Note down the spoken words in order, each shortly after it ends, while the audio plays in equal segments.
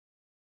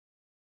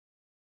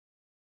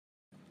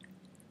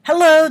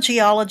Hello,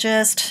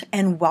 geologist,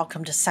 and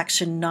welcome to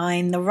Section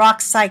 9, the rock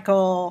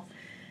cycle.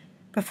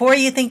 Before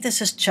you think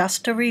this is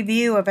just a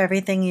review of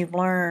everything you've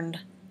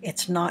learned,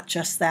 it's not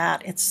just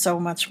that, it's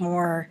so much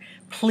more.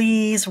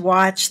 Please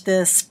watch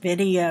this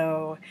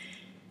video.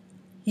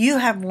 You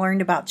have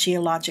learned about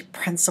geologic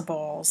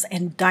principles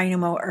and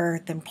dynamo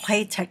earth and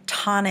plate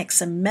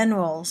tectonics and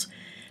minerals.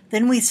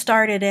 Then we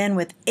started in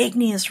with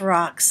igneous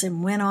rocks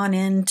and went on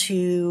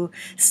into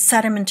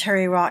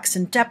sedimentary rocks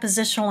and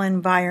depositional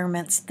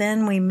environments.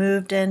 Then we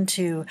moved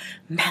into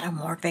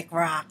metamorphic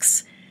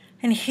rocks.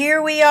 And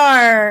here we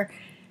are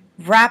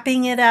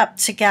wrapping it up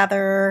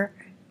together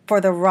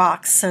for the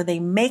rocks so they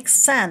make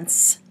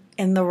sense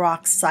in the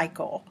rock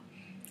cycle.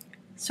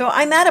 So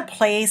I'm at a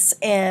place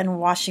in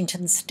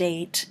Washington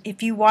State.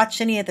 If you watch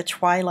any of the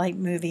Twilight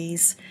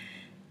movies,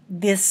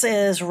 this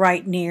is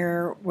right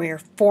near where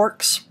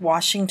Forks,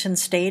 Washington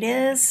State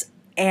is,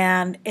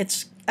 and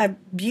it's a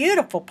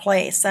beautiful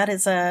place. That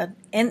is an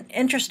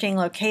interesting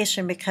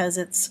location because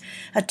it's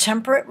a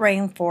temperate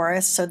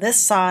rainforest. So this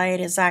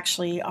side is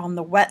actually on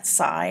the wet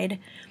side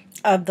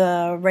of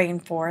the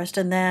rainforest,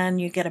 and then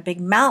you get a big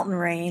mountain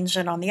range,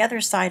 and on the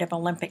other side of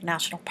Olympic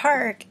National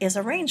Park is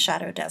a rain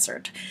shadow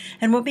desert.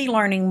 And we'll be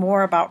learning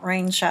more about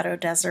rain shadow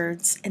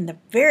deserts in the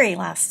very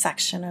last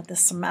section of the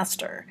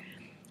semester.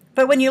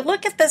 But when you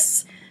look at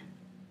this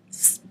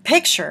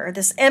picture,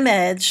 this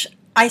image,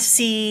 I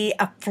see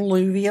a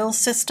fluvial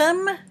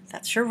system,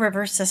 that's your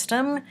river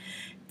system,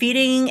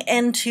 feeding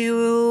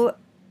into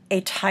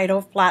a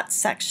tidal flat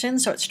section,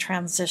 so it's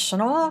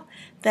transitional.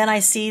 Then I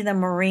see the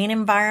marine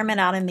environment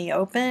out in the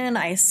open.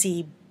 I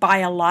see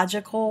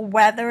biological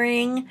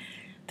weathering.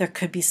 There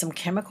could be some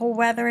chemical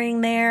weathering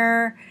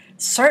there.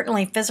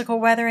 Certainly physical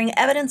weathering,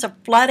 evidence of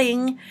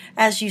flooding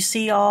as you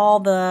see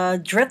all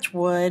the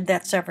driftwood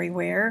that's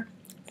everywhere.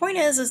 Point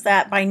is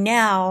that by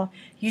now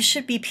you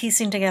should be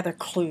piecing together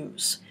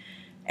clues,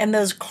 and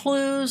those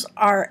clues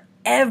are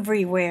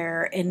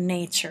everywhere in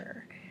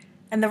nature.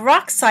 And the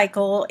rock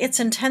cycle, its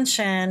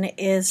intention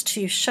is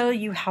to show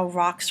you how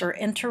rocks are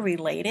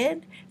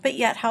interrelated, but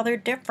yet how they're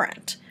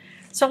different.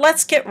 So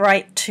let's get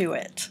right to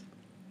it.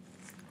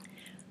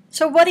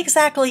 So what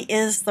exactly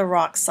is the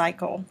rock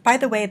cycle? By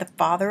the way, the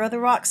father of the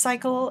rock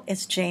cycle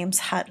is James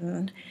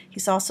Hutton.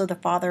 He's also the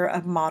father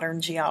of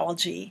modern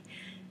geology.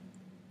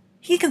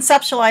 He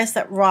conceptualized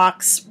that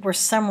rocks were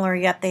similar,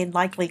 yet they'd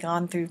likely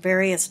gone through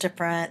various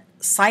different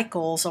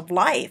cycles of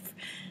life.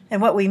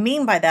 And what we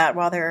mean by that,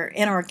 while they're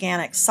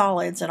inorganic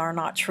solids and are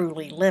not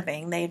truly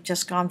living, they've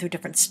just gone through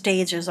different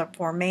stages of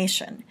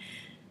formation.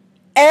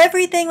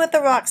 Everything with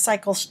the rock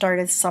cycle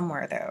started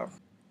somewhere, though.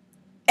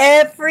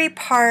 Every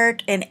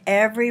part and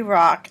every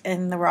rock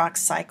in the rock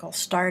cycle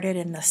started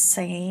in the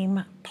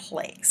same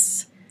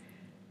place.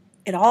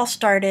 It all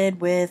started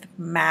with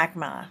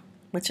magma,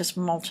 which is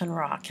molten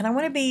rock. And I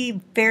want to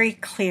be very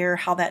clear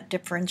how that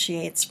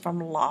differentiates from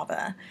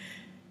lava.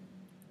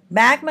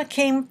 Magma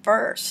came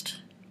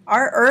first.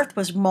 Our Earth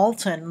was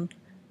molten,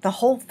 the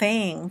whole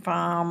thing,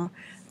 from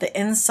the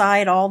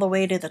inside all the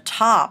way to the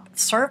top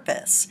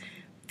surface,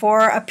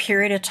 for a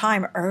period of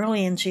time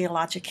early in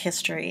geologic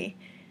history,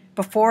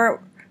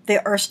 before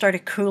the Earth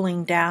started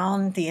cooling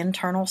down the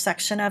internal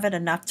section of it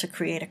enough to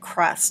create a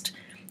crust.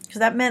 So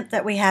that meant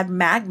that we had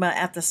magma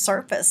at the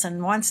surface,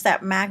 and once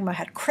that magma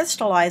had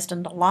crystallized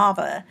into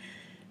lava,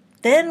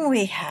 then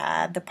we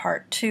had the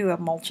part 2 of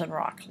molten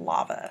rock,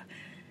 lava.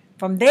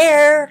 From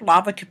there,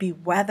 lava could be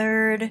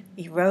weathered,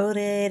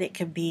 eroded, it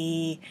could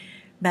be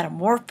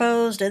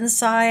metamorphosed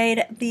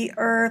inside the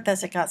earth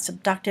as it got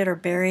subducted or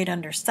buried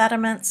under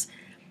sediments.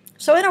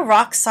 So in a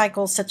rock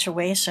cycle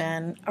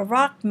situation, a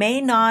rock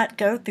may not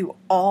go through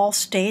all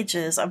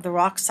stages of the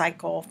rock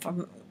cycle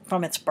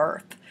from its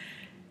birth.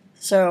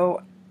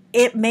 So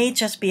it may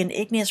just be an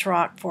igneous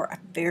rock for a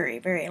very,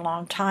 very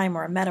long time,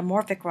 or a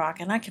metamorphic rock,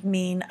 and that could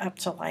mean up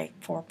to like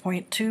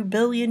 4.2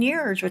 billion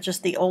years, which is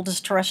the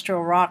oldest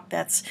terrestrial rock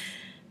that's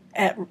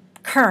at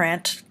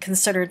current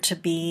considered to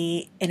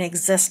be in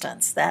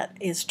existence that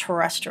is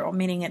terrestrial,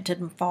 meaning it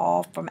didn't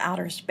fall from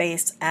outer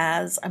space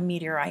as a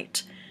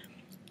meteorite.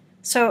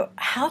 So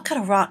how could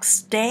a rock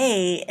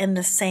stay in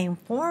the same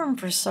form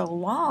for so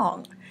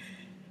long?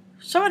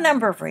 So a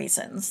number of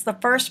reasons. The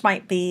first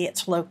might be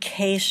its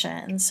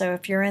location. So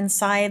if you're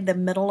inside the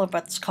middle of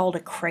what's called a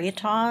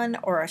craton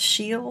or a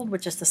shield,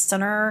 which is the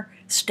center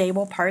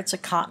stable parts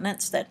of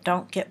continents that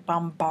don't get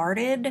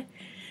bombarded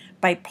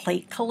by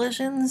plate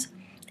collisions,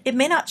 it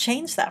may not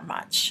change that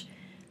much.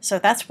 So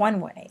that's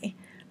one way.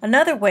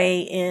 Another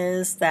way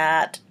is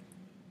that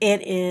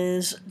it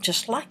is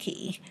just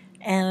lucky.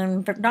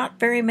 And not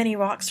very many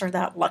rocks are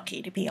that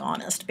lucky, to be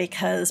honest,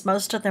 because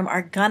most of them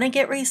are going to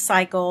get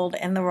recycled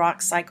in the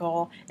rock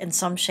cycle in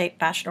some shape,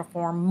 fashion, or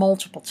form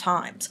multiple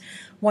times.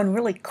 One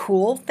really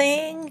cool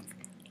thing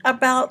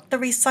about the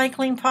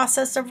recycling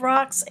process of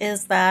rocks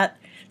is that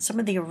some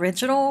of the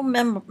original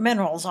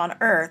minerals on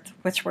Earth,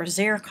 which were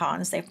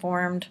zircons, they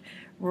formed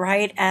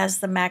right as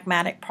the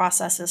magmatic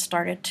processes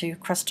started to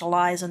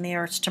crystallize and the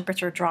Earth's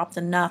temperature dropped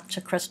enough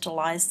to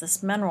crystallize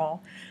this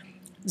mineral.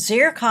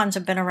 Zircons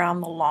have been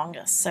around the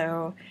longest,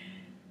 so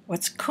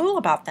What's cool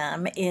about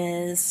them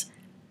is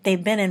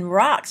they've been in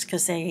rocks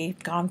because they've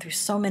gone through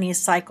so many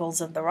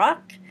cycles of the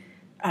rock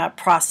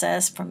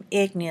process, from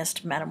igneous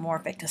to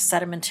metamorphic to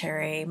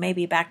sedimentary,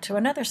 maybe back to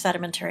another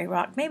sedimentary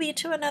rock, maybe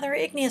to another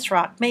igneous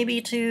rock, maybe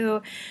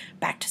to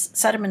back to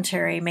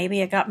sedimentary,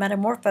 maybe it got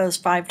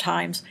metamorphosed 5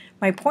 times.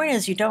 My point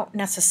is, you don't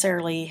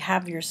necessarily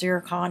have your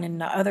zircon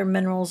and the other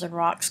minerals and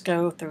rocks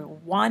go through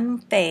one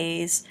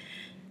phase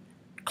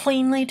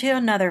cleanly to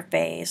another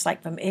phase,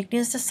 like from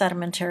igneous to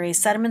sedimentary,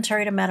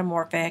 sedimentary to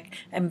metamorphic,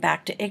 and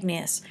back to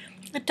igneous.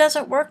 It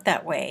doesn't work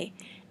that way.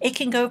 It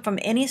can go from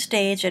any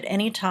stage at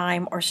any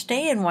time, or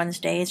stay in one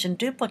stage and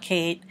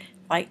duplicate,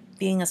 like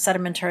being a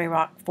sedimentary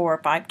rock 4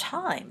 or 5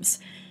 times.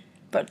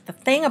 But the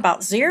thing about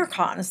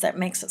zircons that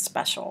makes it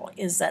special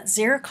is that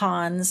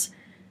zircons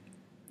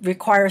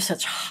require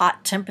such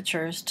hot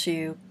temperatures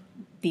to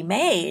be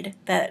made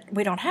that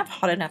we don't have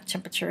hot enough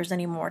temperatures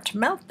anymore to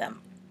melt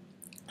them.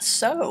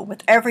 So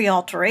with every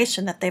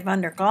alteration that they've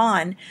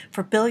undergone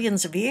for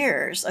billions of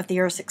years of the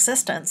Earth's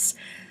existence,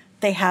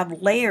 they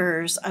have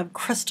layers of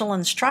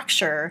crystalline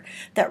structure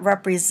that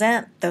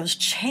represent those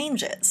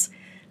changes.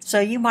 So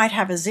you might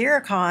have a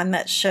zircon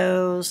that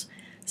shows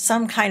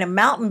some kind of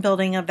mountain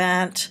building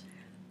event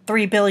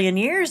 3 billion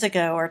years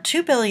ago or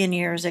 2 billion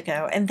years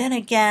ago, and then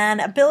again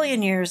 1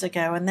 billion years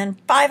ago, and then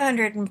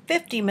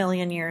 550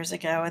 million years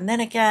ago, and then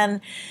again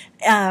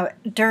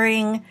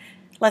during,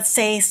 let's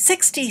say,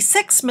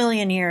 66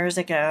 million years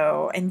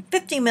ago and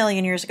 50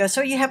 million years ago.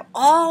 So you have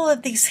all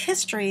of these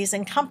histories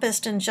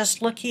encompassed in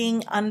just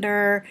looking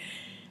under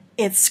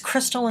its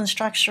crystalline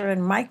structure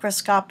and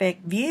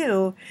microscopic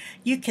view.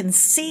 You can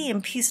see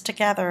and piece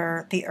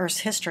together the Earth's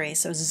history.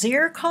 So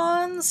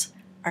zircons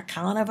are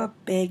kind of a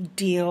big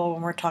deal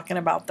when we're talking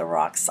about the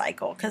rock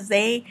cycle, because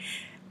they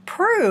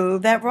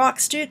prove that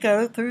rocks do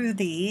go through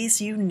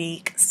these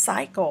unique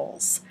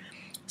cycles.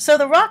 So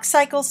the rock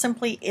cycle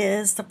simply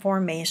is the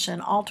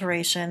formation,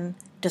 alteration,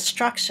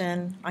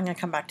 destruction, I'm going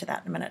to come back to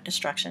that in a minute,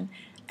 destruction,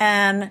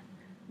 and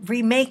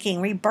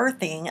remaking,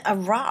 rebirthing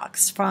of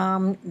rocks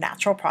from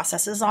natural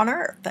processes on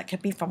Earth. That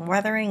could be from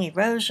weathering,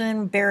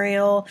 erosion,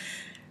 burial,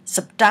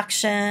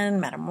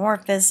 subduction,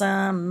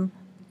 metamorphism,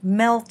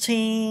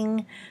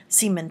 melting,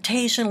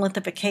 cementation,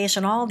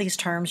 lithification, all these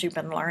terms you've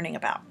been learning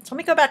about. So let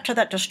me go back to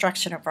that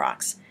destruction of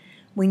rocks.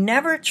 We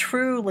never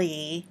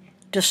truly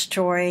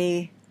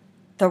destroy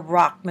the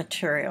rock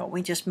material.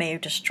 We just may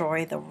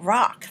destroy the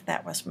rock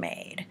that was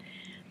made.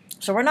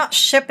 So we're not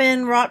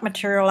shipping rock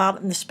material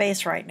out into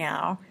space right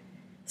now.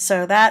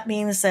 So that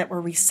means that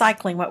we're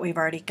recycling what we've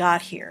already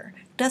got here.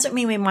 Doesn't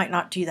mean we might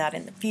not do that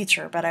in the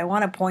future, but I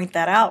want to point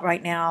that out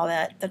right now,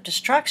 that the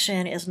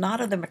destruction is not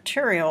of the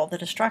material, the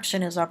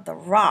destruction is of the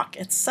rock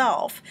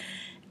itself,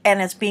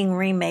 and it's being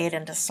remade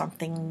into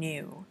something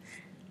new.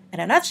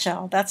 In a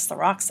nutshell, that's the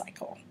rock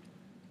cycle.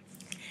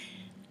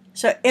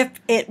 So if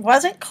it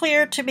wasn't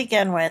clear to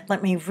begin with,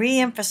 let me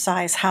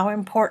re-emphasize how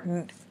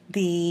important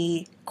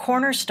the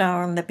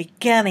cornerstone, the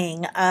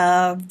beginning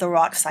of the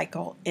rock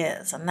cycle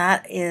is, and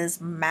that is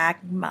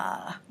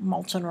magma,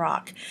 molten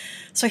rock.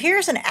 So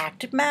here's an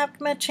active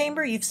magma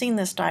chamber. You've seen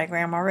this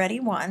diagram already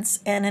once,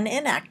 and an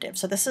inactive.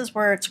 So this is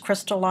where it's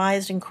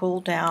crystallized and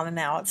cooled down, and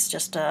now it's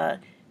just a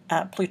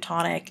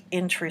plutonic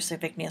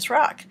intrusive igneous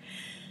rock.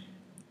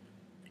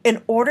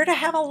 In order to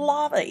have a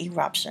lava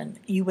eruption,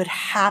 you would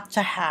have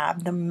to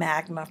have the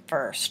magma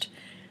first.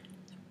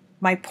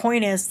 My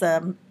point is,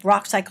 the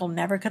rock cycle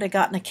never could have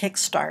gotten a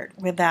kickstart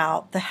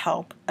without the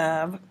help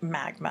of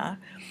magma.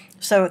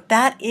 So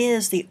that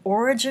is the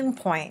origin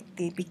point,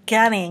 the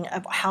beginning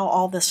of how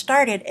all this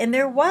started. And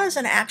there was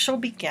an actual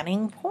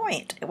beginning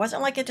point. It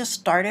wasn't like it just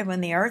started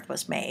when the Earth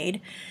was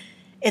made.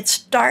 It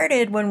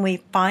started when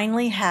we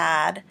finally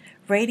had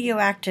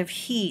radioactive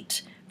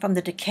heat from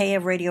the decay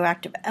of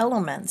radioactive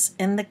elements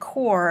in the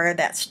core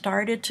that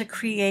started to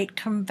create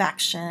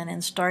convection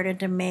and started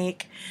to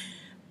make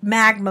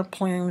magma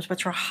plumes,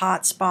 which were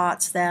hot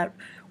spots that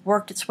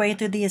worked its way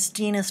through the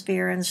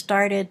asthenosphere and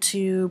started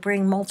to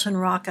bring molten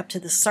rock up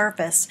to the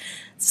surface.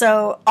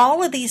 So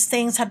all of these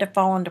things had to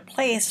fall into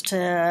place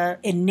to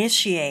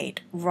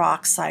initiate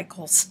rock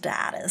cycle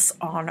status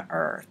on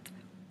Earth.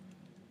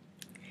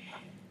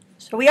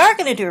 So we are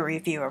going to do a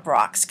review of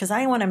rocks, because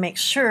I want to make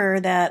sure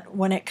that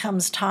when it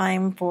comes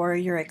time for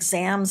your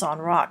exams on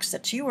rocks,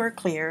 that you are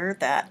clear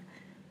that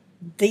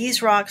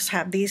these rocks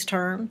have these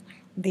terms,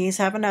 these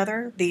have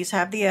another, these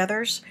have the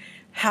others,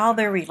 how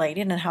they're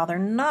related and how they're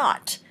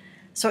not.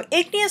 So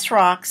igneous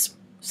rocks,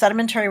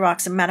 sedimentary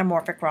rocks, and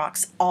metamorphic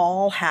rocks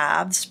all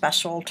have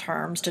special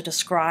terms to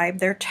describe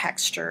their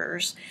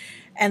textures.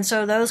 And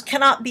so those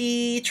cannot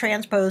be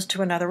transposed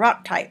to another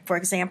rock type. For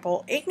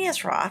example,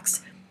 igneous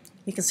rocks,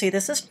 you can see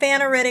this is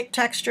phaneritic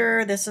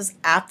texture, this is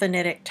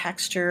aphanitic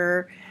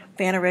texture.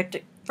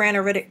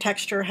 Phaneritic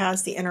texture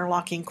has the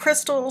interlocking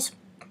crystals.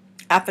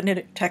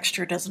 Aphanitic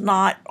texture does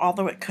not,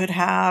 although it could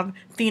have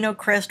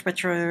phenocryst,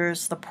 which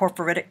is the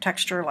porphyritic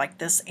texture like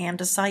this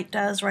andesite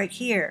does right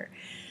here.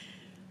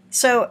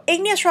 So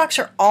igneous rocks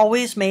are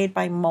always made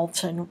by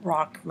molten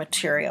rock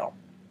material.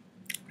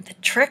 The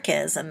trick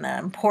is, and the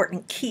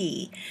important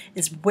key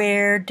is,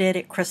 where did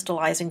it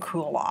crystallize and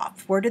cool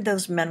off? Where did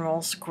those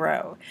minerals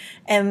grow?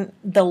 And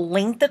the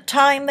length of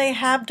time they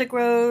have to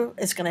grow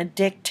is going to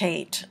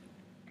dictate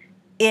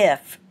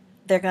if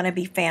they're going to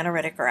be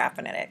phaneritic or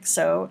aphanitic.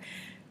 So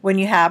when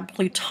you have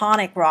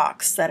plutonic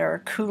rocks that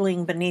are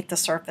cooling beneath the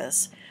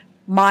surface,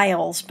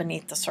 miles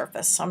beneath the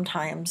surface,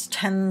 sometimes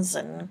 10s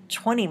and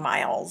 20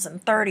 miles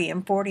and 30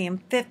 and 40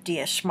 and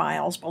 50-ish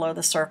miles below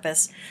the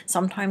surface,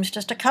 sometimes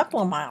just a couple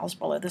of miles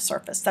below the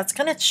surface. That's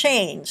going to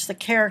change the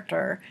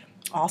character.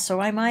 Also,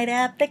 I might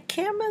add the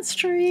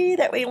chemistry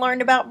that we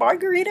learned about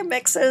margarita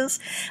mixes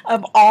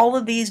of all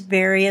of these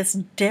various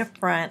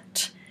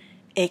different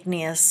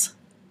igneous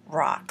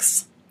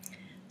rocks.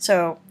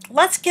 So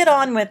let's get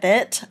on with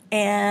it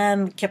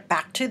and get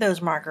back to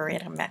those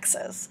margarita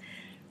mixes.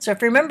 So if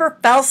you remember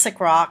felsic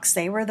rocks,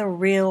 they were the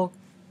real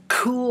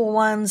cool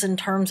ones in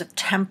terms of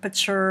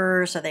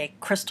temperature. So they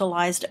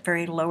crystallized at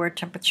very lower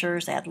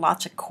temperatures. They had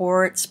lots of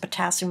quartz,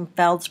 potassium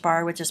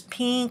feldspar, which is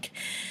pink.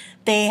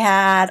 They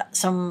had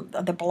some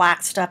of the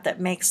black stuff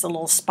that makes the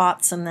little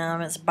spots in them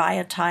as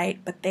biotite,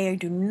 but they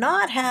do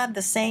not have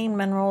the same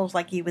minerals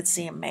like you would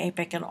see in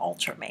mafic and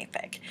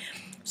ultramafic.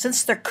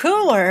 Since they're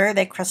cooler,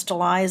 they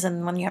crystallize,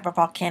 and when you have a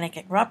volcanic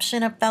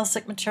eruption of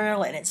felsic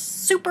material, it is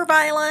super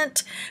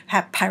violent,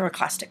 have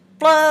pyroclastic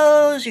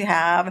flows, you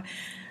have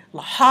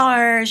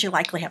lahars, you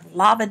likely have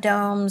lava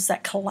domes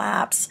that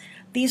collapse.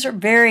 These are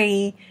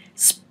very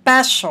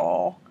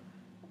special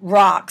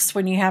rocks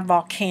when you have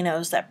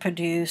volcanoes that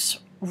produce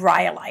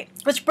rhyolite.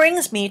 Which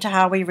brings me to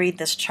how we read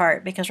this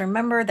chart, because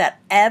remember that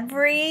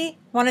every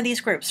one of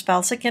these groups,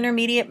 felsic,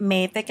 intermediate,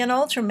 mafic, and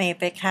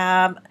ultramafic,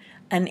 have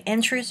an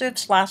intrusive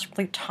 /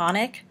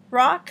 plutonic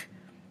rock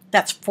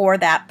that's for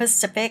that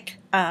specific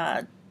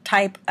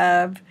type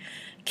of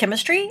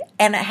chemistry,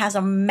 and it has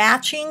a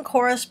matching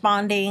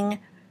corresponding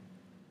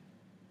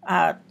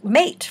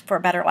mate, for a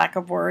better lack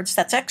of words,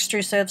 that's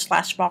extrusive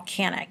 /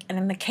 volcanic. And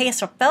in the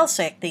case of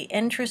felsic, the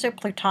intrusive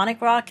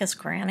plutonic rock is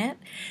granite,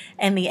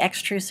 and the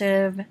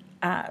extrusive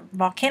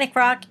volcanic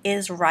rock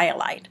is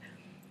rhyolite.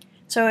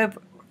 So if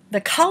the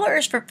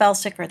colors for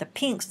felsic are the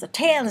pinks, the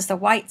tans, the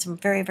whites,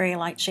 and very, very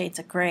light shades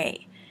of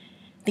gray.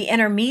 The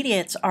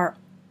intermediates are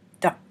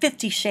the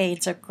 50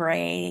 shades of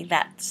gray.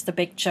 That's the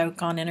big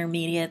joke on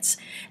intermediates.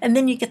 And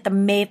then you get the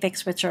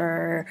mafics, which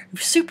are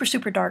super,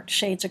 super dark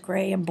shades of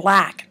gray and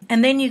black.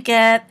 And then you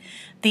get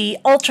the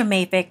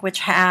ultramafic,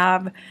 which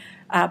have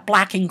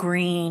black and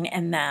green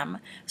in them.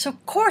 So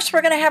of course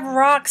we're going to have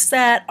rocks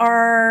that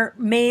are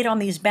made on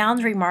these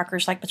boundary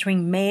markers, like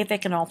between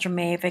mafic and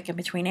ultramafic, and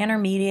between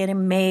intermediate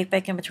and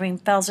mafic, and between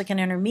felsic and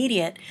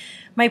intermediate.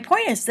 My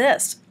point is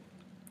this: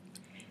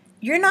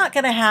 you're not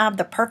going to have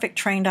the perfect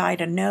trained eye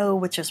to know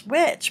which is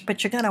which,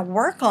 but you're going to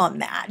work on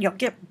that. You'll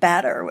get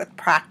better with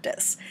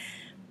practice.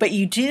 But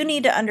you do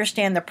need to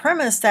understand the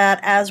premise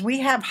that as we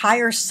have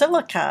higher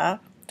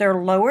silica, there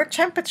are lower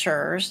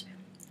temperatures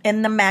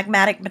in the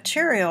magmatic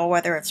material,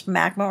 whether it's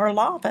magma or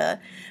lava,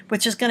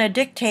 which is going to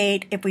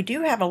dictate, if we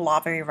do have a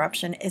lava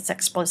eruption, its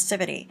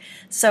explosivity.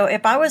 So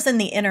if I was in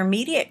the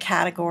intermediate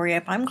category,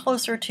 if I'm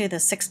closer to the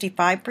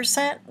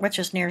 65%, which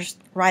is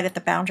right at the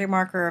boundary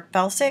marker of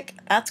felsic,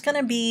 that's going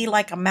to be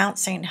like a Mount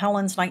St.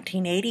 Helens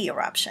 1980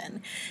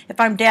 eruption. If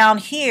I'm down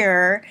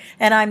here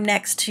and I'm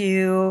next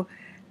to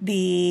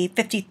the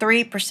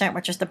 53%,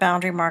 which is the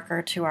boundary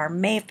marker to our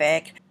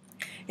mafic,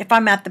 if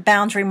I'm at the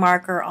boundary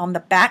marker on the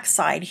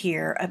backside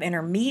here of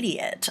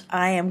intermediate,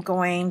 I am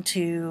going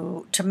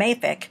to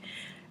mafic,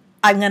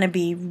 I'm going to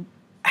be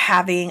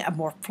having a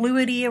more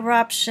fluidy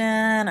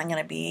eruption. I'm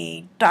going to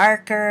be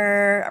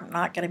darker. I'm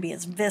not going to be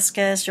as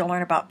viscous. You'll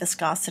learn about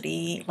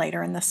viscosity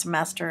later in the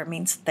semester. It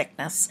means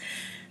thickness.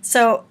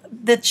 So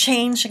the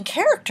change in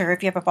character,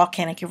 if you have a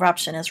volcanic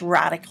eruption, is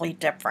radically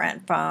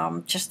different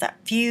from just that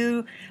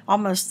few,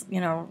 almost,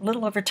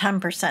 little over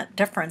 10%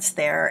 difference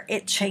there.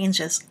 It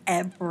changes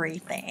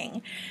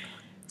everything.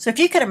 So if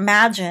you could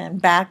imagine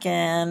back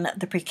in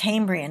the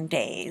Precambrian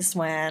days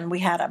when we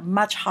had a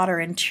much hotter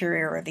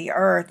interior of the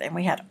earth and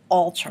we had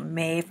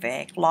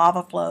ultramafic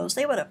lava flows,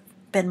 they would have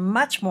been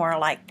much more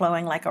like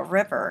flowing like a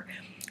river,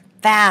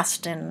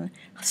 fast and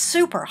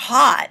super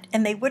hot,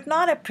 and they would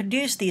not have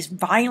produced these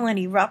violent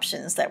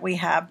eruptions that we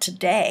have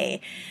today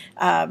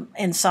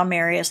in some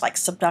areas like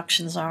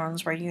subduction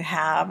zones where you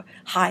have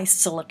high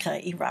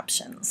silica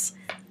eruptions.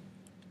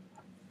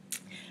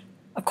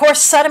 Of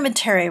course,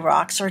 sedimentary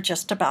rocks are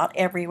just about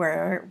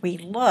everywhere we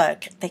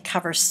look. They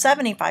cover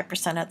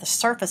 75% of the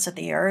surface of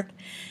the earth,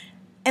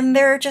 and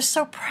they're just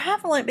so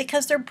prevalent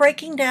because they're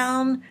breaking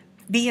down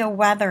via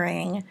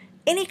weathering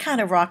any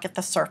kind of rock at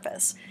the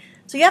surface.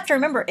 So you have to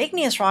remember,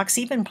 igneous rocks,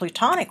 even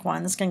plutonic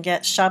ones, can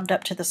get shoved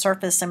up to the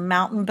surface in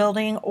mountain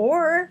building,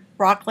 or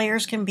rock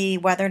layers can be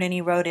weathered and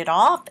eroded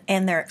off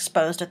and they're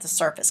exposed at the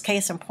surface.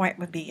 Case in point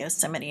would be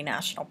Yosemite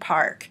National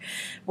Park,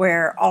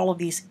 where all of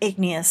these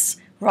igneous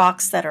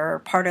rocks that are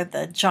part of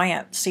the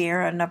giant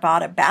Sierra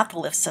Nevada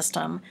batholith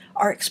system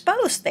are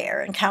exposed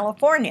there in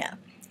California.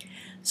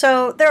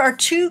 So there are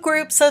two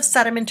groups of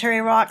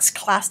sedimentary rocks,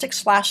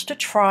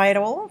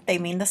 clastic/detrital. They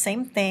mean the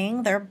same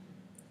thing. They're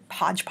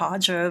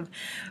hodgepodge of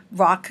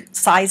rock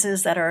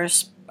sizes that are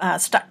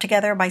stuck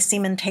together by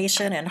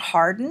cementation and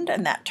hardened,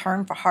 and that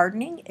term for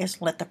hardening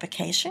is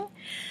lithification.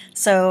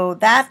 So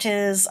that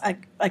is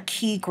a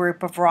key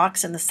group of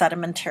rocks in the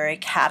sedimentary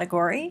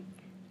category.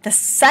 The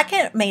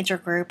second major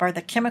group are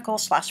the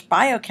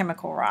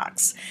chemical/biochemical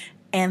rocks.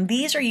 And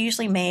these are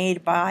usually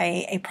made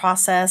by a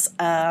process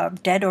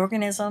of dead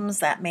organisms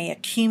that may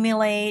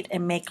accumulate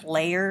and make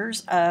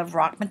layers of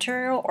rock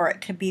material, or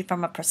it could be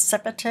from a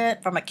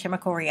precipitate, from a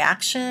chemical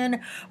reaction,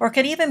 or it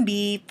could even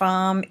be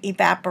from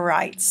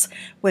evaporites,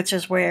 which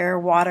is where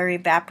water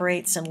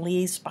evaporates and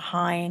leaves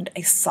behind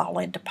a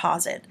solid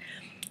deposit.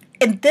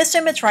 In this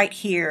image right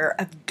here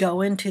of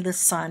Going to the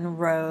Sun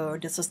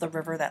Road, this is the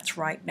river that's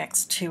right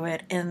next to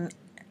it in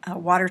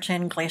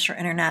Waterton Glacier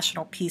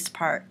International Peace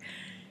Park.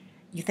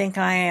 You think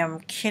I am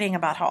kidding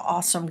about how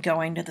awesome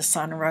Going to the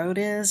Sun Road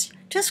is?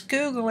 Just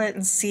Google it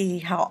and see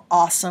how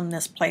awesome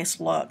this place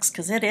looks,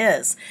 because it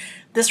is.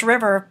 This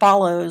river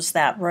follows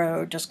that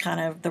road, just kind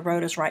of, the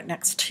road is right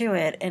next to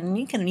it, and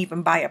you can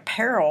even buy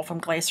apparel from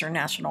Glacier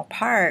National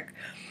Park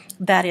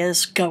that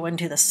is Going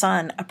to the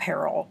Sun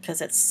apparel, because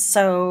it's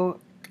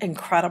so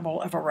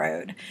incredible of a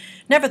road.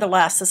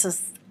 Nevertheless, this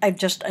is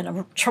just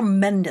a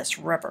tremendous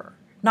river.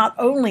 Not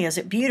only is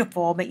it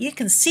beautiful, but you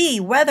can see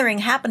weathering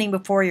happening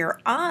before your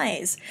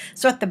eyes.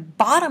 So at the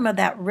bottom of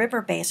that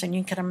river basin,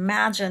 you can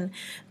imagine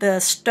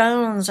the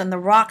stones and the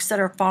rocks that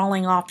are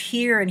falling off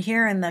here and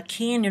here, and the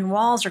canyon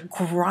walls are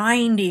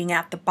grinding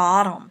at the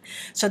bottom.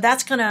 So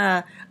that's going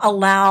to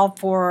allow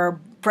for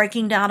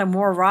breaking down of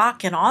more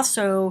rock and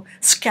also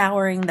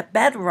scouring the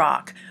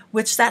bedrock,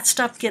 which that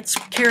stuff gets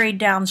carried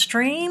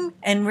downstream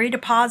and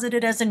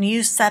redeposited as a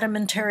new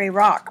sedimentary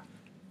rock.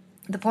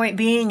 The point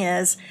being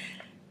is,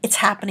 it's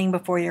happening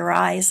before your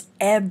eyes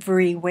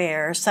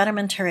everywhere.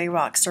 Sedimentary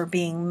rocks are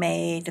being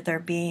made, they're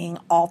being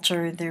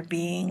altered, they're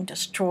being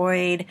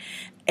destroyed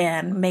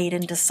and made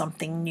into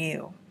something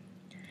new.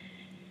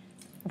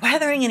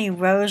 Weathering and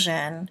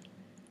erosion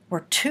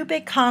were two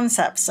big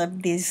concepts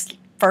of these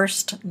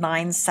first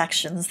 9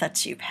 sections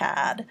that you've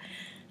had.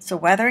 So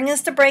weathering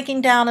is the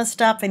breaking down of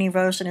stuff, and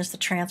erosion is the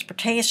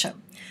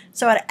transportation.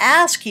 So I'd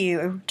ask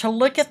you to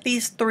look at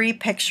these 3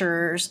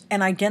 pictures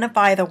and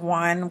identify the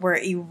one where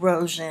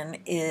erosion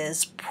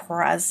is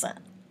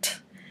present.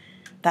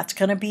 That's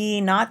going to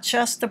be not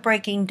just the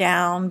breaking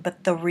down,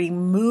 but the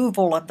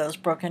removal of those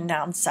broken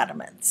down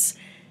sediments.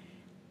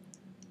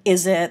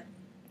 Is it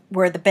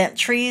where the bent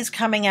trees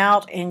coming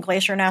out in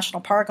Glacier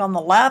National Park on the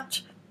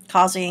left,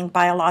 causing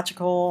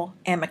biological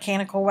and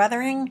mechanical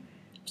weathering?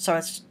 So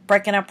it's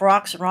breaking up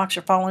rocks and rocks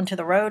are falling to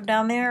the road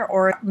down there,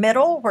 or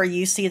middle where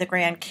you see the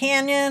Grand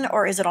Canyon,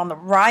 or is it on the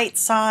right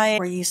side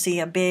where you see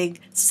a big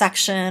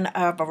section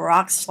of a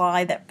rock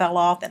slide that fell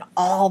off and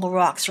all the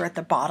rocks are at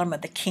the bottom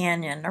of the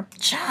canyon? They're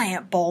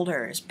giant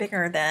boulders,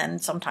 bigger than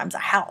sometimes a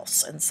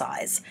house in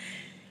size.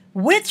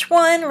 Which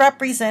one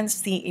represents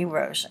the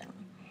erosion?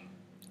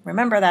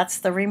 Remember, that's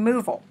the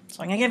removal.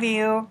 So I'm going to give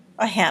you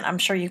a hint. I'm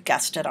sure you've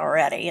guessed it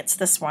already. It's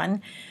this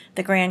one,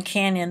 the Grand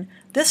Canyon.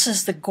 This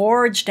is the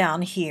gorge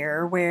down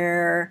here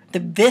where the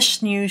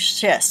Vishnu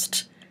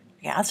schist,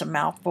 yeah, it's a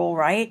mouthful,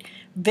 right?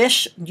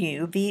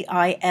 Vishnu,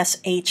 V-I-S-H-N-U,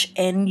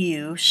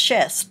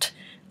 schist.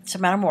 It's a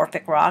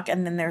metamorphic rock.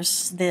 And then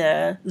there's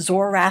the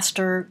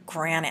Zoroaster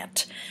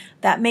granite.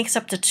 That makes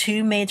up the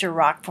 2 major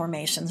rock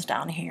formations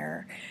down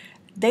here.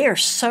 They are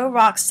so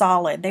rock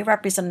solid. They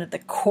represented the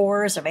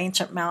cores of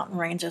ancient mountain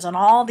ranges, and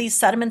all these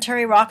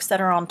sedimentary rocks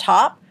that are on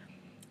top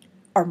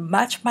are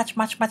much, much,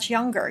 much, much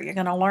younger. You're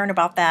going to learn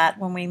about that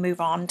when we move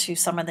on to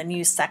some of the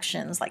new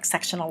sections, like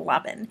section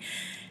 11.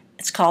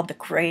 It's called the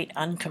Great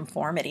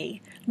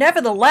Unconformity.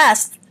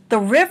 Nevertheless, the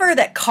river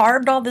that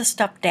carved all this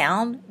stuff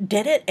down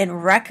did it in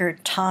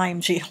record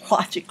time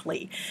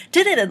geologically.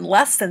 Did it in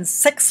less than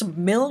 6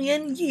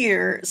 million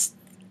years.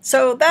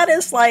 So that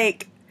is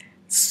like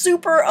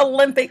super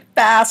Olympic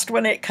fast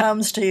when it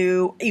comes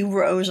to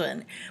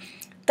erosion.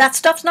 That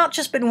stuff's not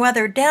just been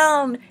weathered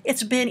down,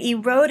 it's been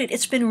eroded,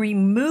 it's been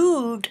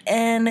removed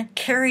and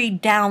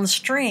carried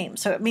downstream.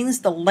 So it means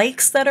the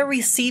lakes that are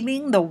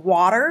receiving the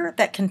water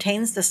that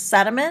contains the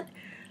sediment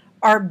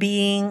are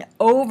being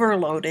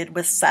overloaded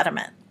with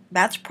sediment.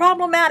 That's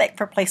problematic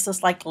for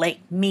places like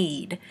Lake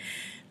Mead.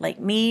 Lake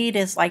Mead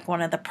is like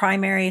one of the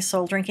primary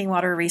sole drinking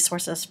water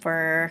resources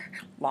for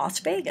Las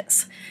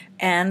Vegas.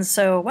 And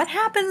so what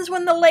happens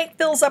when the lake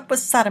fills up with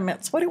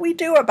sediments? What do we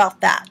do about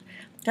that?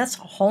 That's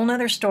a whole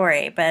nother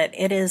story, but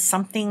it is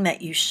something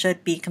that you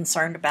should be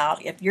concerned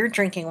about if your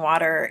drinking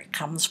water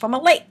comes from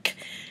a lake.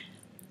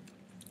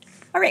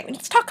 All right,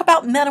 let's talk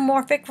about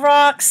metamorphic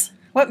rocks.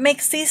 What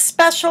makes these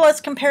special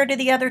as compared to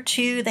the other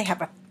 2? They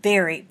have a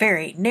very,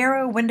 very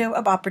narrow window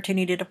of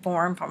opportunity to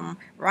form from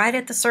right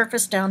at the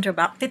surface down to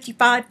about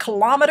 55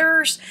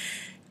 kilometers.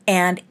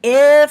 And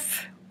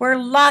if we're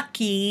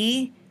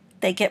lucky,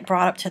 they get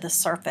brought up to the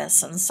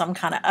surface and some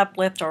kind of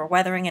uplift or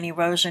weathering and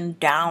erosion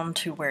down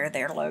to where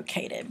they're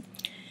located.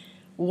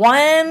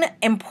 One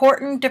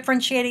important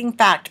differentiating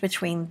fact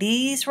between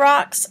these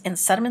rocks and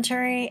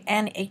sedimentary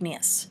and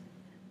igneous: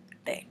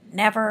 they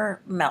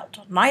never melt.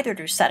 Neither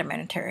do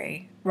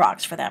sedimentary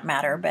rocks, for that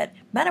matter, but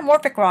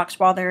metamorphic rocks,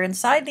 while they're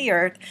inside the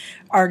earth,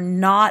 are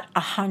not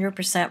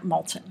 100%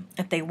 molten.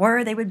 If they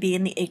were, they would be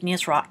in the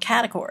igneous rock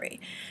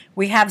category.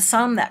 We have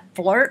some that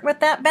flirt with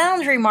that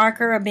boundary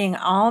marker of being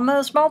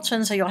almost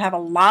molten, so you'll have a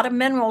lot of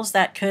minerals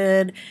that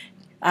could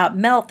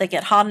melt. They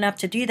get hot enough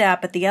to do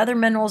that, but the other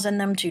minerals in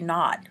them do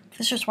not.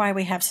 This is why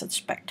we have such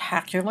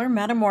spectacular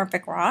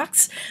metamorphic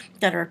rocks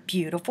that are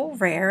beautiful,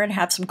 rare, and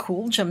have some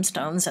cool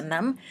gemstones in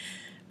them.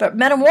 But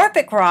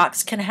metamorphic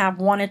rocks can have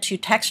one or two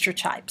texture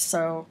types,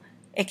 so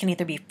it can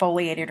either be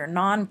foliated or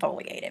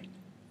non-foliated.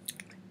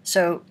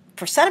 So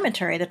for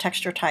sedimentary, the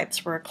texture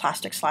types were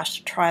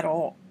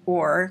clastic/detrital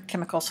or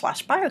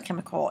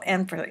chemical/biochemical,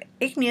 and for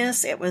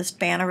igneous, it was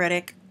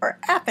phaneritic or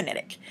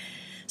aphanitic.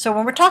 So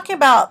when we're talking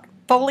about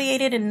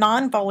foliated and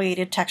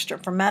non-foliated texture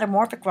for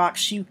metamorphic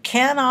rocks, you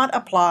cannot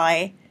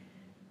apply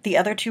the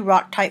other two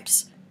rock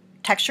types'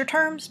 texture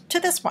terms to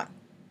this one,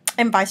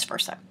 and vice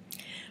versa.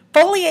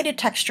 Foliated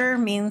texture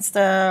means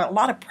a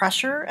lot of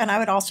pressure, and I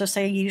would also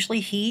say usually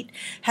heat,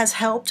 has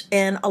helped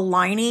in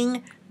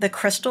aligning the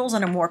crystals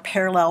in a more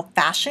parallel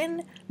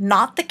fashion.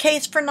 Not the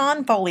case for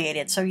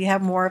non-foliated, so you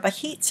have more of a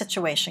heat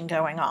situation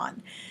going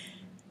on.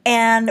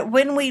 And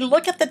when we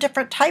look at the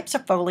different types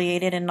of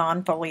foliated and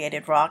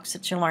non-foliated rocks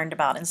that you learned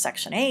about in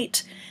Section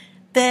 8,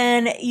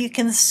 then you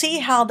can see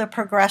how the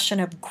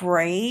progression of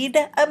grade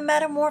of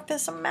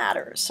metamorphism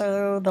matters.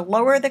 So the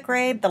lower the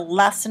grade, the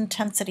less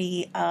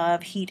intensity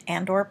of heat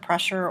and or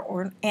pressure,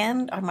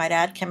 and I might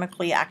add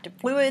chemically active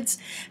fluids,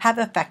 have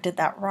affected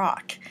that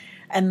rock.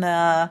 And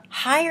the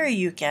higher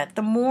you get,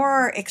 the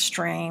more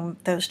extreme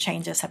those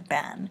changes have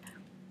been.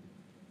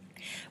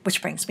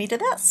 Which brings me to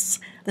this.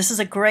 This is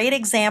a great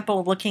example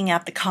of looking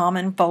at the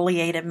common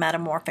foliated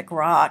metamorphic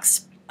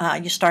rocks.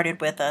 You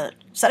started with a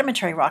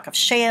sedimentary rock of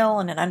shale,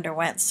 and it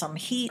underwent some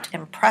heat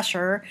and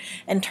pressure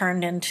and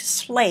turned into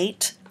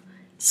slate.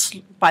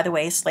 By the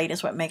way, slate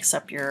is what makes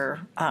up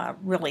your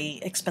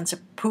really expensive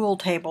pool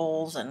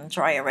tables and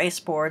dry erase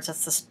boards.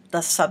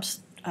 That's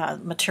the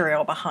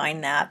material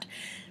behind that.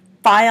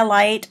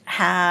 Phyllite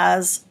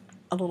has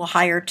a little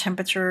higher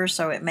temperature,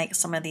 so it makes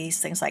some of these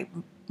things like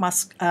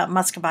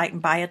muscovite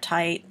and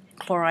biotite.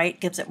 Chlorite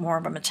gives it more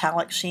of a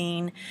metallic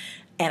sheen,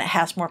 and it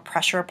has more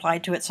pressure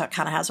applied to it, so it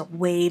kind of has a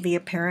wavy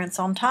appearance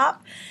on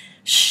top.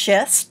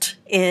 Schist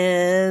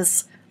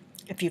is,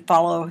 if you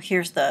follow,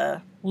 here's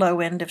the low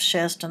end of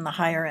schist and the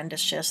higher end of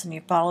schist, and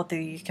you follow through,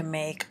 you can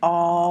make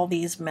all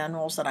these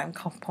minerals that I'm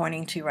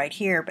pointing to right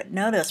here. But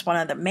notice one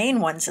of the main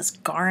ones is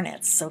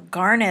garnets. So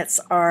garnets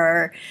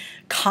are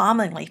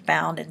commonly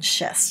found in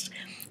schist.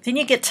 Then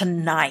you get to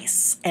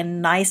gneiss,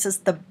 and gneiss is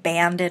the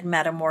banded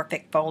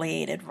metamorphic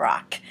foliated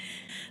rock.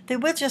 They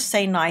would just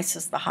say gneiss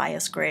is the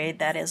highest grade.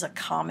 That is a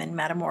common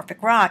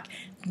metamorphic rock.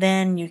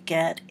 Then you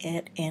get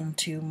it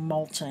into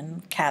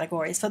molten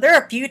category. So there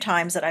are a few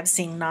times that I've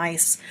seen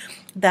gneiss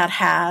that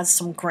has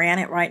some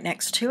granite right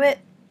next to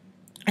it,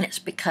 and it's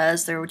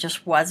because there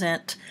just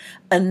wasn't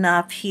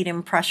enough heat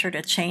and pressure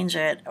to change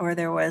it, or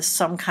there was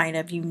some kind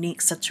of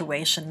unique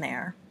situation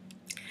there.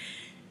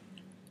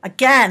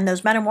 Again,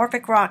 those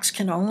metamorphic rocks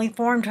can only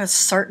form to a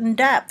certain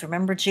depth.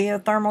 Remember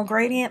geothermal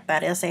gradient?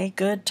 That is a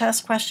good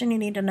test question. You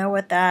need to know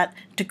what that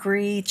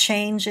degree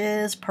change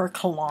is per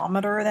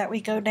kilometer that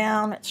we go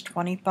down. It's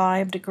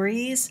 25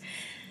 degrees.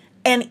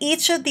 And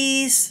each of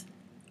these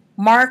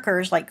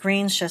markers, like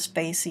green schist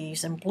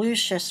facies and blue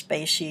schist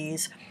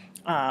facies,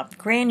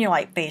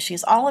 granulite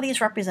facies, all of these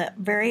represent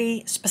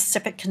very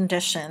specific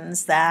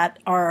conditions that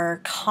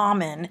are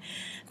common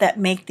that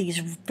make these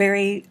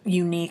very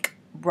unique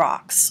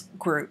rocks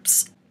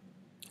groups.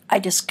 I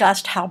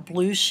discussed how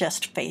blue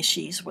schist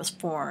facies was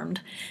formed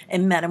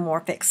in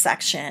metamorphic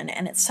section,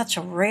 and it's such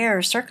a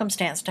rare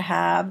circumstance to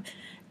have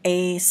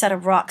a set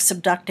of rocks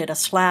subducted, a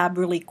slab,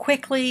 really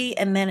quickly,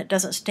 and then it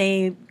doesn't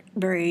stay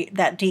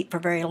that deep for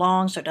very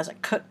long, so it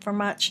doesn't cook for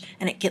much,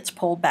 and it gets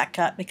pulled back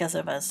up because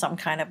of some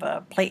kind of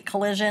a plate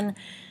collision.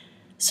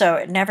 So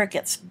it never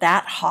gets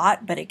that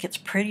hot, but it gets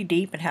pretty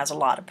deep and has a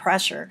lot of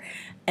pressure,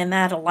 and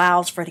that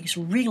allows for these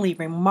really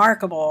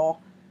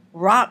remarkable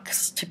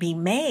rocks to be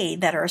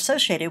made that are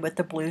associated with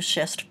the blue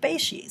schist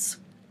facies.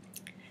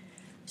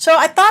 So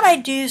I thought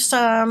I'd do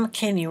some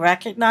can you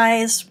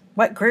recognize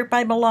what group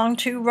I belong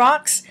to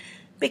rocks,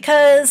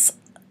 because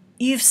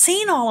you've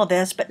seen all of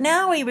this, but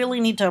now we really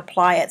need to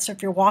apply it. So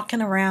if you're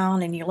walking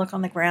around and you look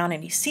on the ground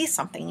and you see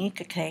something, you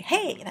could say,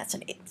 hey, that's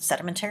a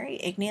sedimentary,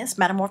 igneous,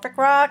 metamorphic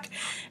rock,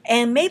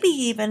 and maybe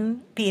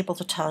even be able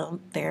to tell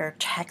their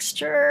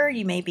texture.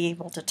 You may be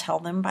able to tell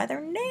them by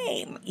their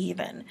name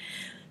even.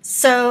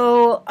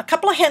 So a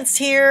couple of hints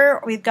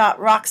here. We've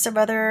got rocks of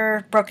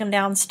other broken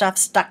down stuff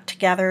stuck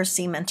together,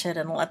 cemented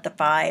and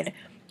lithified.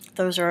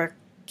 Those are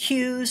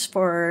cues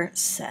for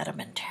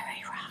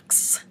sedimentary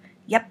rocks.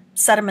 Yep,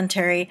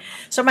 sedimentary.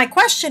 So my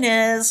question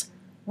is,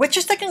 which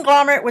is the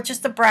conglomerate, which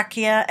is the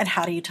breccia, and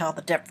how do you tell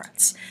the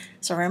difference?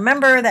 So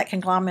remember that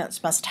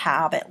conglomerates must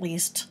have at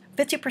least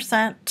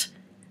 50%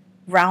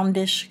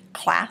 roundish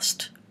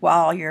clast,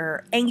 while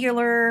your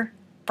angular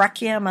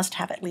breccia must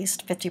have at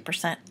least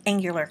 50%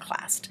 angular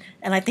clast.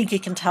 And I think you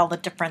can tell the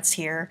difference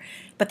here.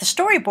 But the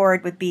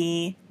storyboard would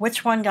be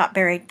which one got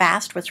buried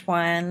fast, which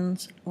one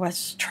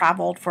was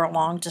traveled for a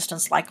long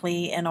distance,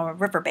 likely in a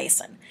river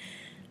basin.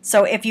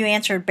 So if you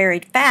answered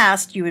buried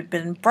fast, you would have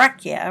been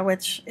breccia,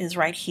 which is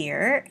right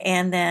here,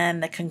 and then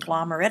the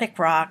conglomeratic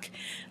rock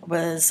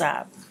was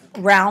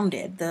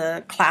rounded.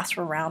 The clasts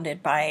were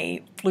rounded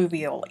by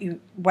fluvial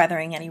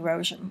weathering and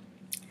erosion.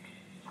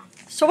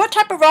 So what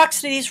type of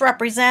rocks do these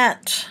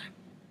represent?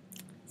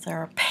 If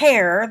they're a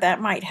pair,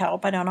 that might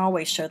help. I don't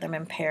always show them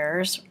in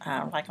pairs,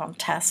 like on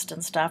tests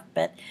and stuff,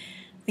 but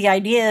the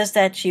idea is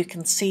that you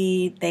can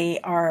see they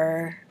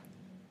are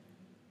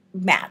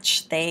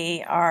match.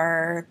 They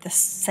are the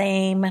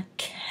same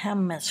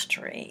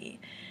chemistry.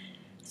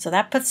 So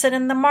that puts it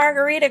in the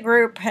margarita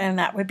group, and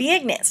that would be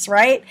igneous,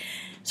 right?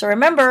 So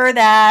remember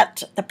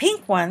that the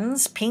pink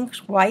ones,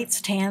 pinks,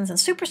 whites, tans, and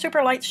super,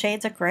 super light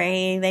shades of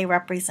gray, they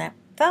represent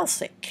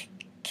felsic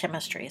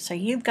chemistry. So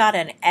you've got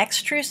an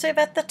extrusive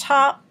at the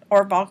top,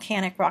 or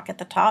volcanic rock at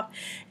the top,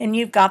 and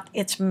you've got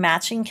its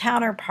matching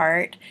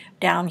counterpart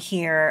down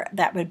here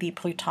that would be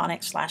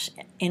plutonic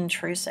 /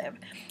 intrusive.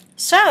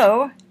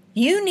 So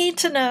you need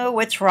to know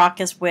which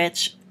rock is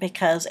which,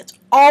 because it's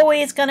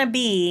always going to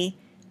be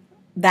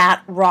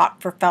that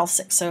rock for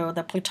felsic. So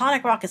the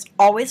plutonic rock is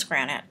always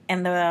granite,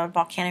 and the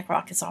volcanic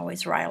rock is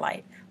always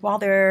rhyolite. While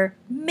there are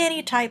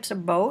many types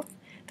of both,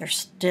 they're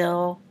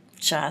still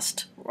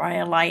just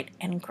rhyolite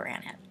and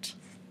granite.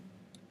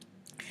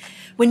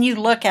 When you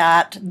look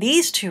at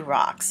these two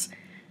rocks,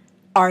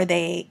 are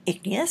they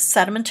igneous,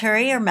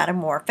 sedimentary, or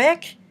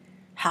metamorphic?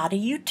 How do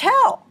you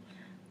tell?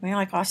 You're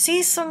like, oh, I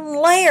see some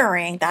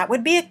layering. That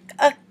would be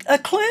a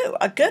clue,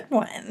 a good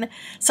one.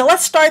 So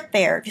let's start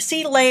there. If you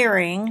see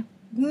layering,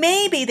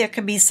 maybe there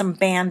could be some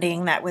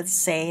banding that would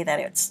say that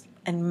it's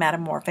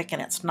metamorphic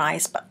and it's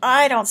nice, but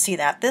I don't see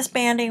that. This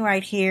banding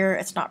right here,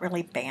 it's not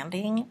really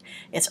banding.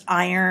 It's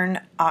iron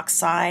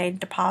oxide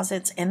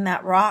deposits in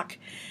that rock.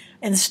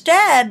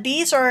 Instead,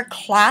 these are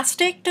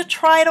clastic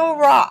detrital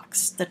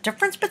rocks. The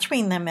difference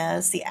between them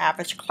is the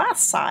average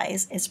clast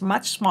size is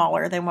much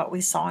smaller than what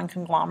we saw in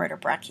conglomerate or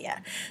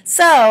breccia.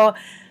 So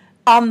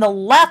on the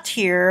left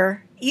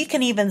here, you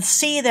can even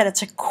see that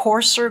it's a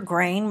coarser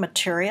grain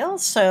material.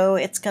 So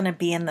it's going to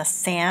be in the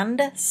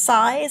sand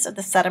size of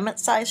the sediment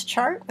size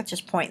chart, which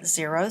is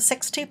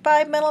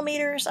 0.0625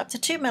 millimeters up to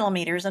 2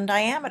 millimeters in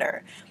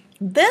diameter.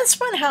 This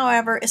one,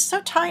 however, is so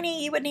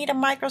tiny you would need a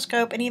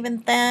microscope, and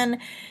even then,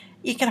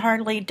 you can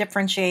hardly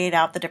differentiate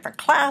out the different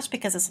clasts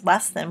because it's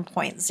less than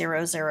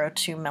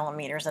 0.002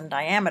 millimeters in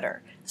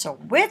diameter. So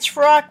which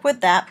rock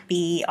would that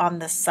be on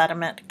the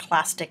sediment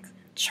clastic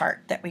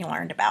chart that we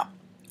learned about?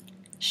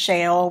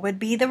 Shale would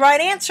be the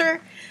right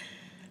answer.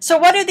 So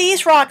what do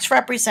these rocks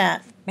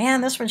represent?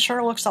 Man, this one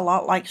sure looks a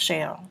lot like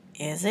shale.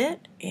 Is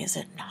it? Is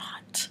it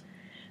not?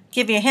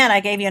 Give you a hint. I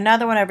gave you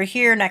another one over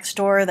here next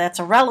door that's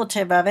a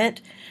relative of it.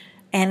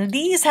 And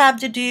these have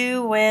to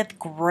do with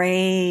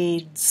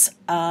grades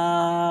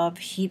of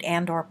heat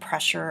and or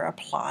pressure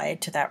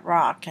applied to that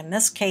rock. In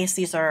this case,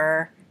 these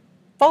are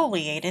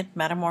foliated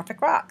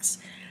metamorphic rocks.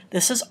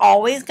 This is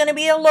always going to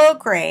be a low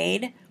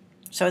grade.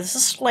 So this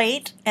is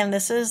slate, and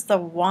this is the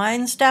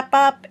one step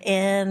up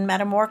in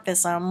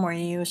metamorphism where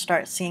you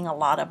start seeing a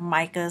lot of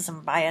micas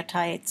and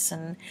biotites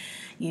and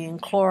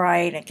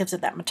chlorite. It gives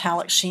it that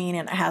metallic sheen,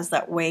 and it has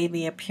that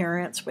wavy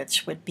appearance,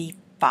 which would be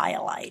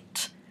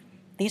violite.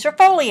 These are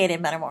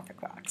foliated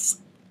metamorphic rocks.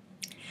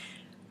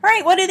 All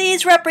right, what do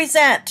these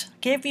represent?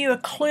 Give you a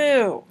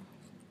clue.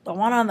 The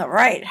one on the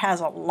right has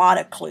a lot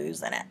of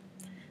clues in it.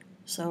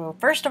 So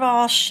first of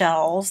all,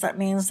 shells. That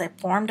means they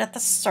formed at the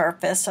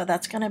surface, so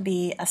that's going to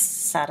be a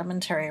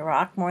sedimentary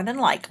rock more than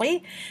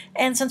likely.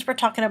 And since we're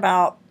talking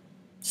about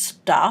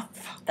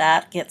stuff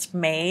that gets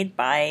made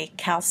by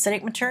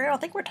calcitic material, I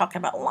think we're talking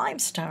about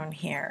limestone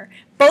here.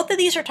 Both of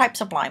these are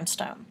types of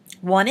limestone.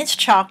 One is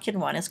chalk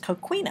and one is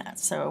coquina.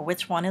 So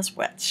which one is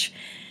which?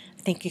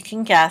 I think you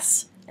can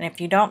guess. And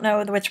if you don't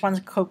know which one's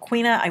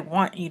coquina, I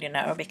want you to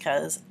know,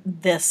 because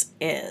this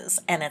is.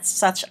 And it's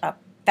such a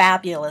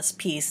fabulous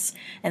piece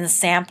and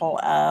sample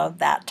of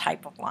that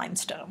type of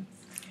limestone.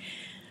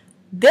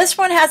 This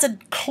one has a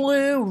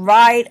clue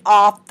right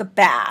off the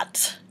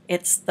bat.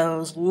 It's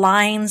those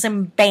lines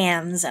and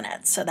bands in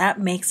it. So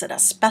that makes it a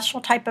special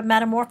type of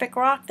metamorphic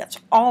rock. That's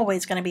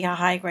always going to be a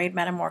high-grade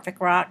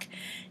metamorphic rock.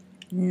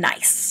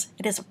 Nice.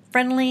 It is a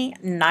friendly,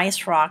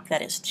 nice rock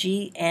that is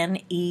G-N-E-I-S-S,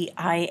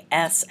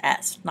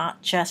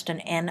 not just an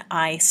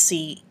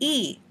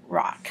N-I-C-E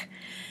rock.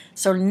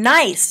 So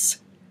nice.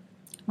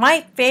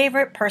 My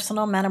favorite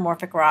personal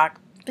metamorphic rock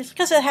is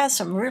because it has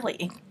some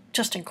really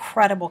just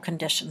incredible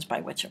conditions by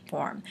which it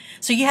formed.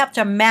 So you have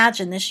to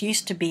imagine this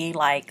used to be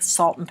like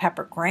salt and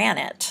pepper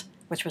granite,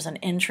 which was an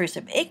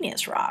intrusive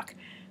igneous rock,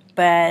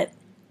 but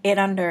it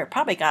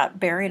probably got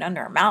buried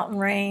under a mountain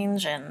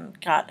range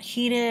and got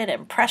heated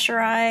and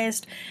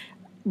pressurized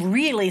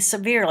really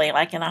severely,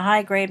 like in a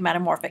high-grade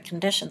metamorphic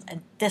conditions,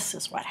 and this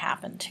is what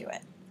happened to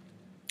it.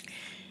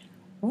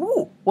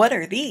 Ooh, what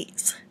are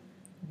these?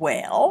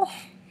 Well,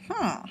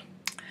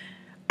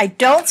 I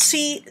don't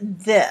see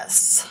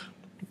this,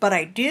 but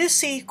I do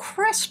see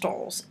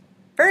crystals.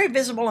 Very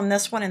visible in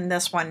this one and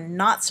this one,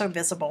 not so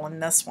visible in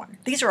this one.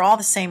 These are all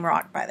the same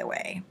rock, by the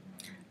way.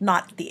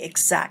 Not the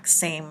exact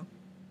same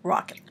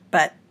rock,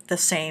 but the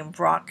same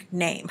rock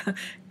name.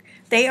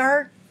 They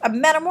are a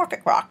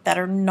metamorphic rock that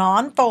are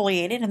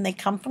non-foliated, and they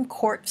come from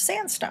quartz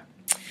sandstone.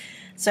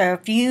 So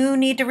if you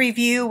need to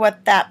review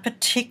what that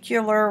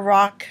particular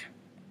rock,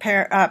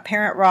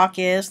 parent rock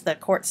is, the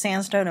quartz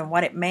sandstone, and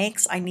what it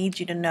makes, I need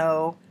you to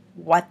know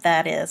what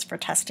that is for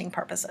testing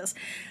purposes.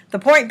 The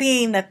point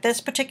being that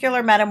this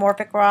particular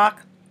metamorphic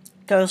rock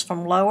goes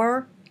from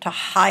lower to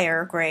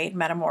higher grade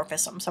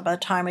metamorphism. So by the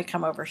time we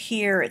come over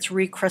here, it's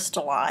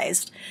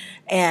recrystallized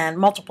and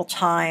multiple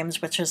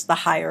times, which is the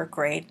higher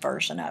grade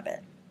version of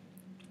it.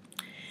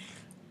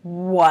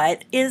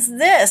 What is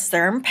this?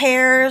 They're in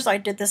pairs. I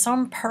did this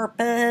on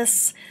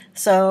purpose.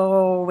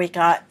 So we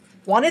got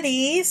one of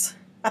these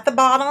at the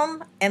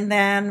bottom, and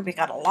then we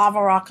got a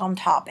lava rock on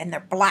top, and they're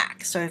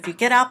black. So if you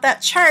get out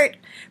that chart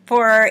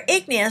for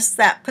igneous,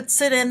 that puts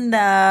it in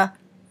the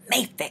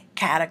mafic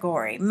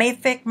category,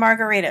 mafic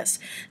margaritas.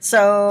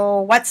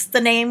 So what's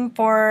the name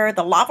for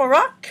the lava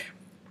rock?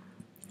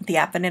 The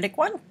aphanitic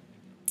one.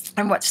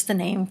 And what's the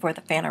name for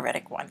the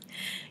phaneritic one?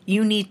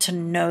 You need to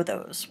know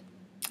those,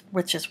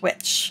 which is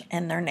which,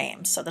 and their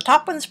names. So the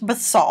top one's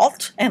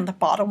basalt, and the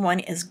bottom one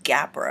is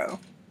gabbro.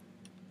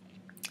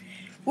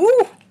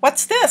 Ooh,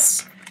 what's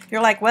this?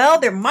 You're like, well,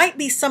 there might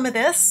be some of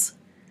this.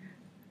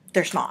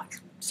 There's not.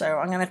 So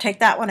I'm going to take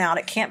that one out.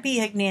 It can't be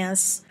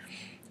igneous.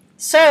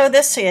 So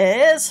this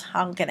is,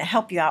 I'm going to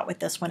help you out with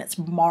this one. It's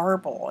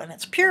marble, and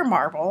it's pure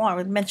marble. I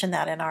would mention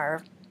that in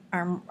our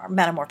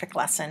metamorphic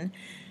lesson.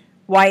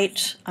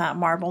 White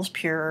marble's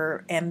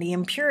pure, and the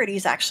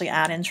impurities actually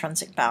add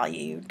intrinsic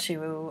value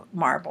to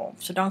marble.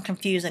 So don't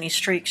confuse any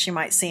streaks you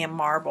might see in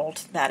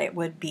marbled that it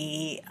would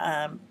be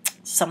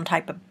some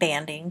type of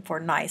banding for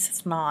nice.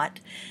 It's not.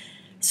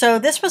 So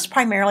this was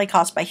primarily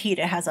caused by heat.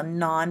 It has a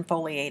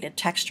non-foliated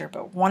texture,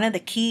 but one of the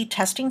key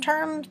testing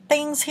term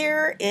things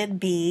here, it'd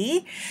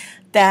be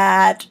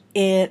that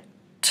it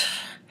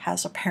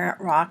has a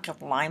parent rock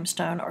of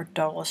limestone or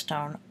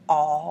dolostone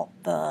all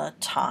the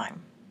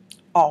time.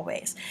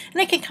 Always.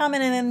 And it can come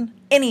in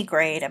any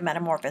grade of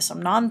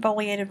metamorphism.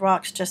 Non-foliated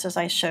rocks, just as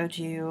I showed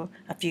you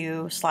a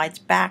few slides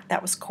back,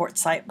 that was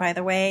quartzite, by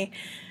the way.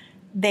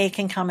 They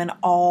can come in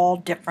all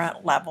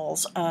different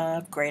levels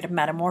of grade of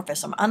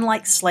metamorphism,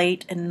 unlike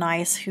slate and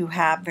gneiss, who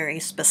have very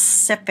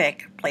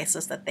specific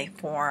places that they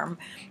form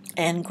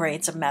in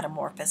grades of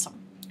metamorphism.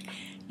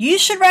 You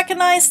should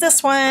recognize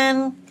this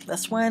one.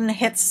 This one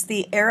hits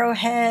the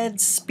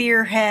arrowheads,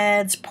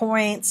 spearheads,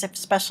 points,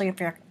 especially if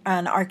you're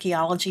an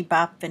archaeology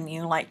buff and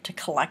you like to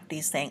collect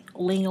these things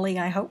legally,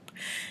 I hope.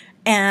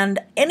 And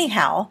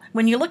anyhow,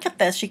 when you look at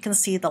this, you can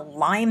see the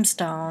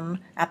limestone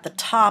at the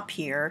top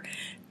here.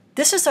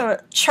 This is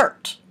a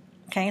chert.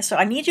 Okay, so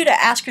I need you to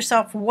ask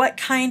yourself, what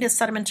kind of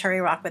sedimentary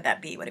rock would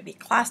that be? Would it be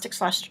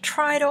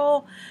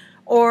clastic/detrital,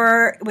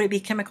 or would it be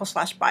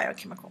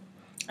chemical/biochemical?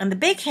 And the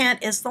big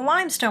hint is the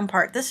limestone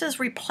part. This is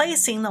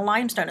replacing the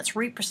limestone. It's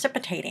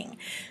reprecipitating.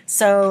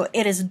 So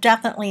it is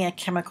definitely a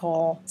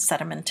chemical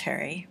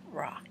sedimentary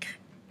rock.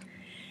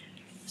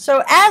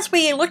 So as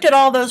we looked at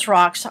all those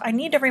rocks, I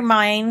need to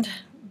remind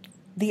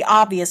the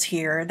obvious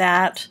here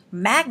that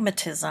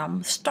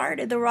magmatism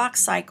started the rock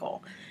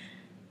cycle.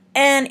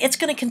 And it's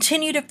going to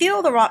continue to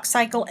fuel the rock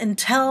cycle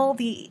until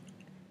the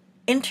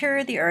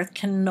interior of the earth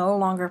can no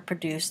longer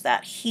produce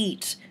that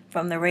heat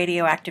from the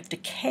radioactive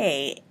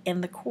decay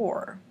in the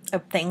core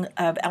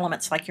of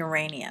elements like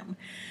uranium.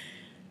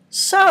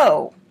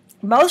 So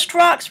most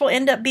rocks will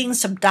end up being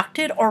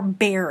subducted or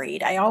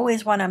buried. I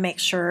always want to make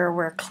sure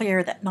we're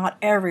clear that not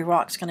every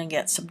rock's going to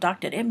get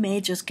subducted. It may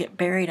just get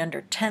buried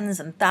under tens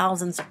and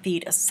thousands of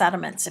feet of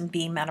sediments and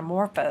be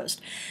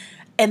metamorphosed.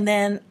 And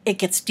then it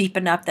gets deep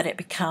enough that it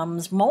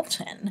becomes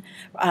molten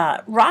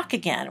rock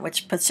again,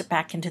 which puts it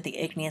back into the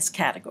igneous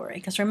category.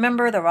 Because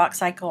remember, the rock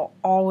cycle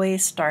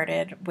always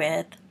started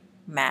with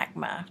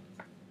magma.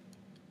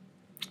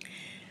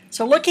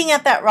 So looking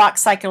at that rock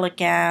cycle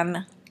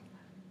again,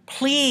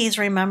 please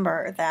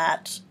remember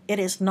that it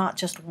is not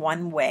just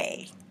one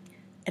way.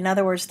 In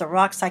other words, the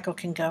rock cycle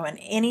can go in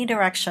any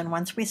direction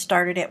once we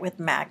started it with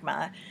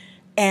magma,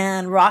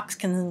 and rocks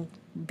can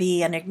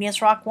be an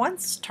igneous rock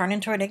once, turn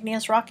into an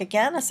igneous rock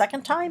again a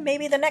second time,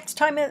 maybe the next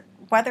time it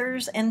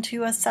weathers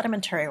into a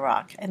sedimentary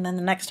rock, and then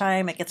the next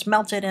time it gets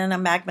melted in a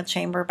magma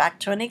chamber back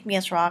to an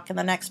igneous rock, and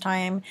the next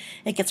time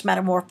it gets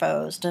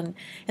metamorphosed, and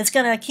it's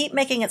going to keep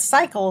making its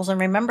cycles. And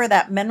remember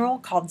that mineral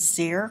called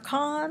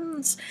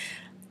zircons?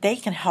 They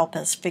can help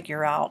us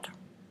figure out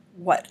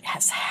what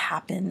has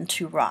happened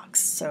to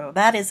rocks. So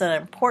that is an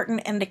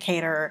important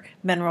indicator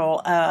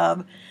mineral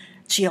of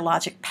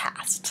geologic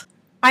past.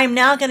 I'm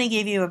now going to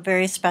give you a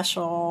very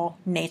special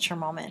nature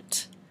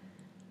moment.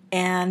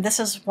 And this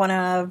is one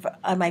of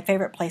my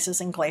favorite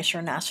places in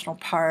Glacier National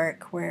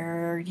Park,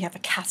 where you have a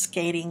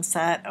cascading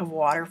set of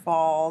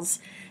waterfalls.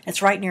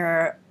 It's right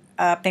near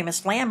a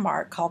famous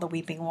landmark called the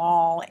Weeping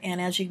Wall. And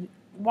as you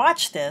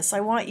watch this, I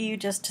want you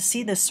just to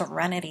see the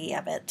serenity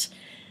of it.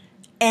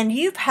 And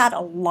you've had a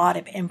lot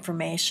of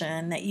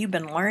information that you've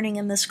been learning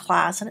in this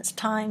class, and it's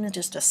time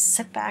just to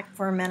sit back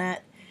for a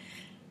minute,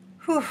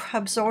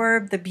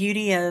 absorb the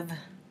beauty of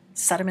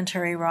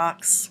sedimentary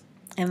rocks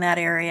in that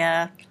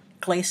area,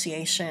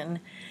 glaciation,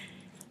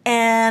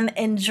 and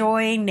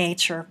enjoy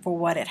nature for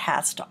what it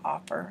has to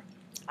offer.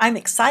 I'm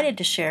excited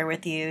to share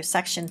with you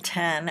Section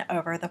 10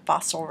 over the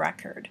fossil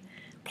record.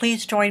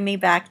 Please join me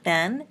back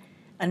then.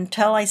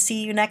 Until I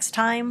see you next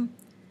time,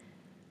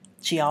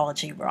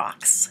 geology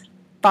rocks.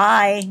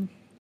 Bye.